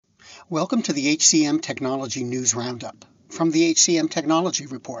Welcome to the HCM Technology News Roundup from the HCM Technology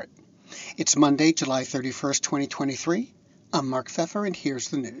Report. It's Monday, July 31st, 2023. I'm Mark Pfeffer, and here's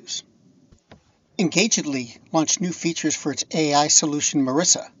the news. Engagedly launched new features for its AI solution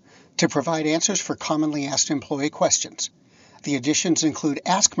Marissa to provide answers for commonly asked employee questions. The additions include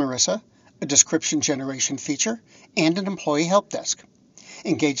Ask Marissa, a description generation feature, and an employee help desk.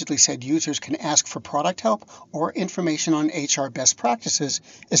 Engagedly said users can ask for product help or information on HR best practices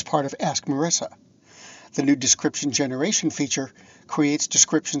as part of Ask Marissa. The new description generation feature creates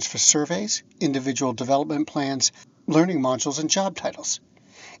descriptions for surveys, individual development plans, learning modules, and job titles.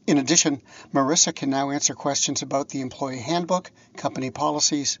 In addition, Marissa can now answer questions about the employee handbook, company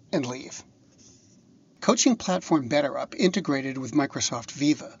policies, and leave. Coaching platform BetterUp integrated with Microsoft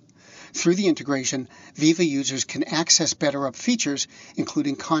Viva. Through the integration, Viva users can access BetterUp features,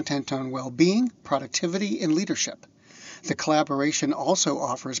 including content on well-being, productivity, and leadership. The collaboration also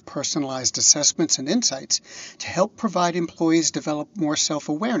offers personalized assessments and insights to help provide employees develop more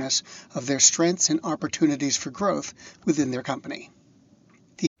self-awareness of their strengths and opportunities for growth within their company.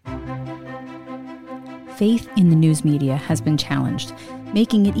 Faith in the news media has been challenged,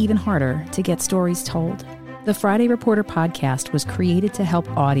 making it even harder to get stories told. The Friday Reporter podcast was created to help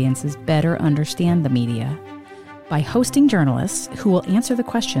audiences better understand the media by hosting journalists who will answer the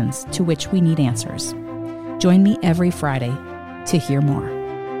questions to which we need answers. Join me every Friday to hear more.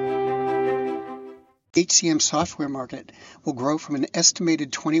 The HCM software market will grow from an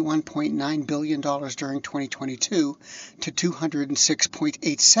estimated $21.9 billion during 2022 to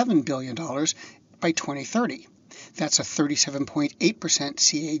 $206.87 billion by 2030. That's a 37.8%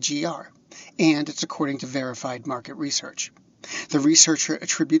 CAGR. And it's according to verified market research. The researcher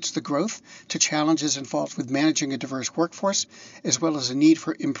attributes the growth to challenges involved with managing a diverse workforce, as well as a need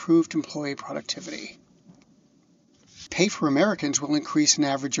for improved employee productivity. Pay for Americans will increase an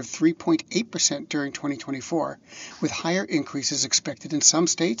average of 3.8% during 2024, with higher increases expected in some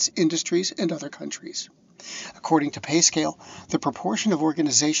states, industries, and other countries. According to PayScale, the proportion of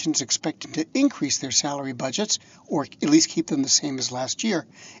organizations expected to increase their salary budgets, or at least keep them the same as last year,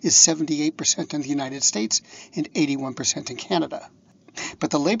 is 78% in the United States and 81% in Canada.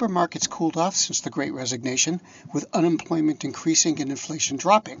 But the labor market's cooled off since the Great Resignation, with unemployment increasing and inflation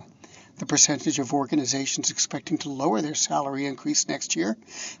dropping. The percentage of organizations expecting to lower their salary increase next year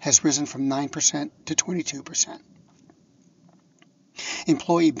has risen from 9% to 22%.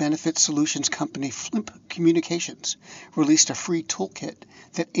 Employee benefit solutions company Flimp Communications released a free toolkit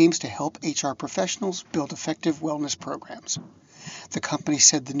that aims to help HR professionals build effective wellness programs. The company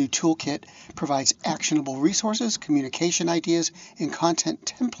said the new toolkit provides actionable resources, communication ideas, and content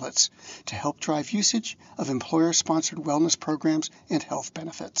templates to help drive usage of employer-sponsored wellness programs and health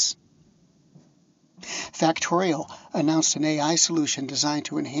benefits. Factorial announced an AI solution designed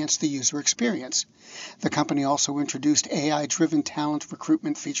to enhance the user experience. The company also introduced AI-driven talent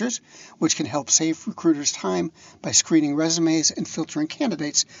recruitment features, which can help save recruiters time by screening resumes and filtering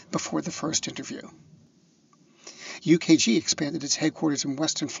candidates before the first interview. UKG expanded its headquarters in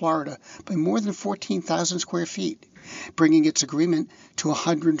Western Florida by more than 14,000 square feet, bringing its agreement to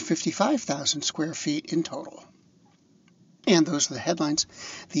 155,000 square feet in total. And those are the headlines.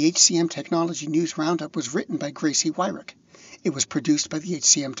 The HCM Technology News Roundup was written by Gracie Wyrick. It was produced by the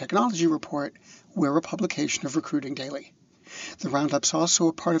HCM Technology Report. We're a publication of Recruiting Daily. The Roundup's also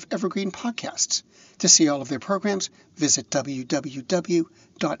a part of Evergreen Podcasts. To see all of their programs, visit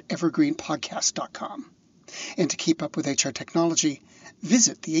www.evergreenpodcast.com. And to keep up with HR technology,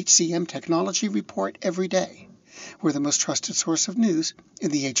 visit the HCM Technology Report every day. We're the most trusted source of news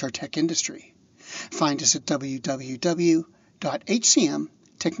in the HR tech industry. Find us at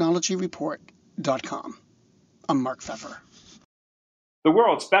www.hcmtechnologyreport.com. I'm Mark Pfeffer. The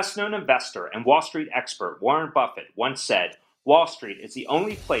world's best-known investor and Wall Street expert Warren Buffett once said, "Wall Street is the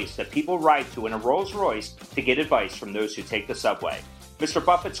only place that people ride to in a Rolls-Royce to get advice from those who take the subway." Mr.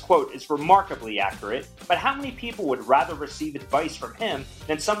 Buffett's quote is remarkably accurate, but how many people would rather receive advice from him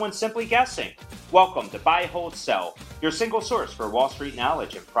than someone simply guessing? Welcome to Buy, Hold, Sell, your single source for Wall Street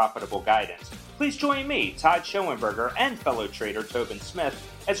knowledge and profitable guidance. Please join me, Todd Schoenberger, and fellow trader Tobin Smith,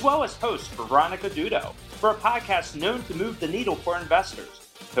 as well as host Veronica Dudo, for a podcast known to move the needle for investors.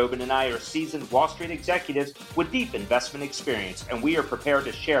 Tobin and I are seasoned Wall Street executives with deep investment experience, and we are prepared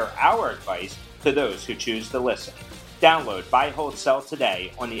to share our advice to those who choose to listen. Download Buy, Hold, Sell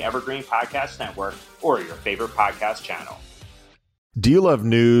today on the Evergreen Podcast Network or your favorite podcast channel. Do you love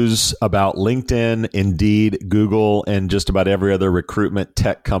news about LinkedIn, Indeed, Google, and just about every other recruitment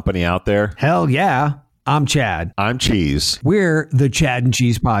tech company out there? Hell yeah. I'm Chad. I'm Cheese. We're the Chad and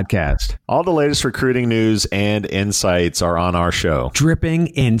Cheese Podcast. All the latest recruiting news and insights are on our show. Dripping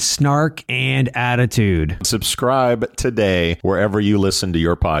in snark and attitude. Subscribe today wherever you listen to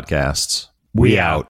your podcasts. We out.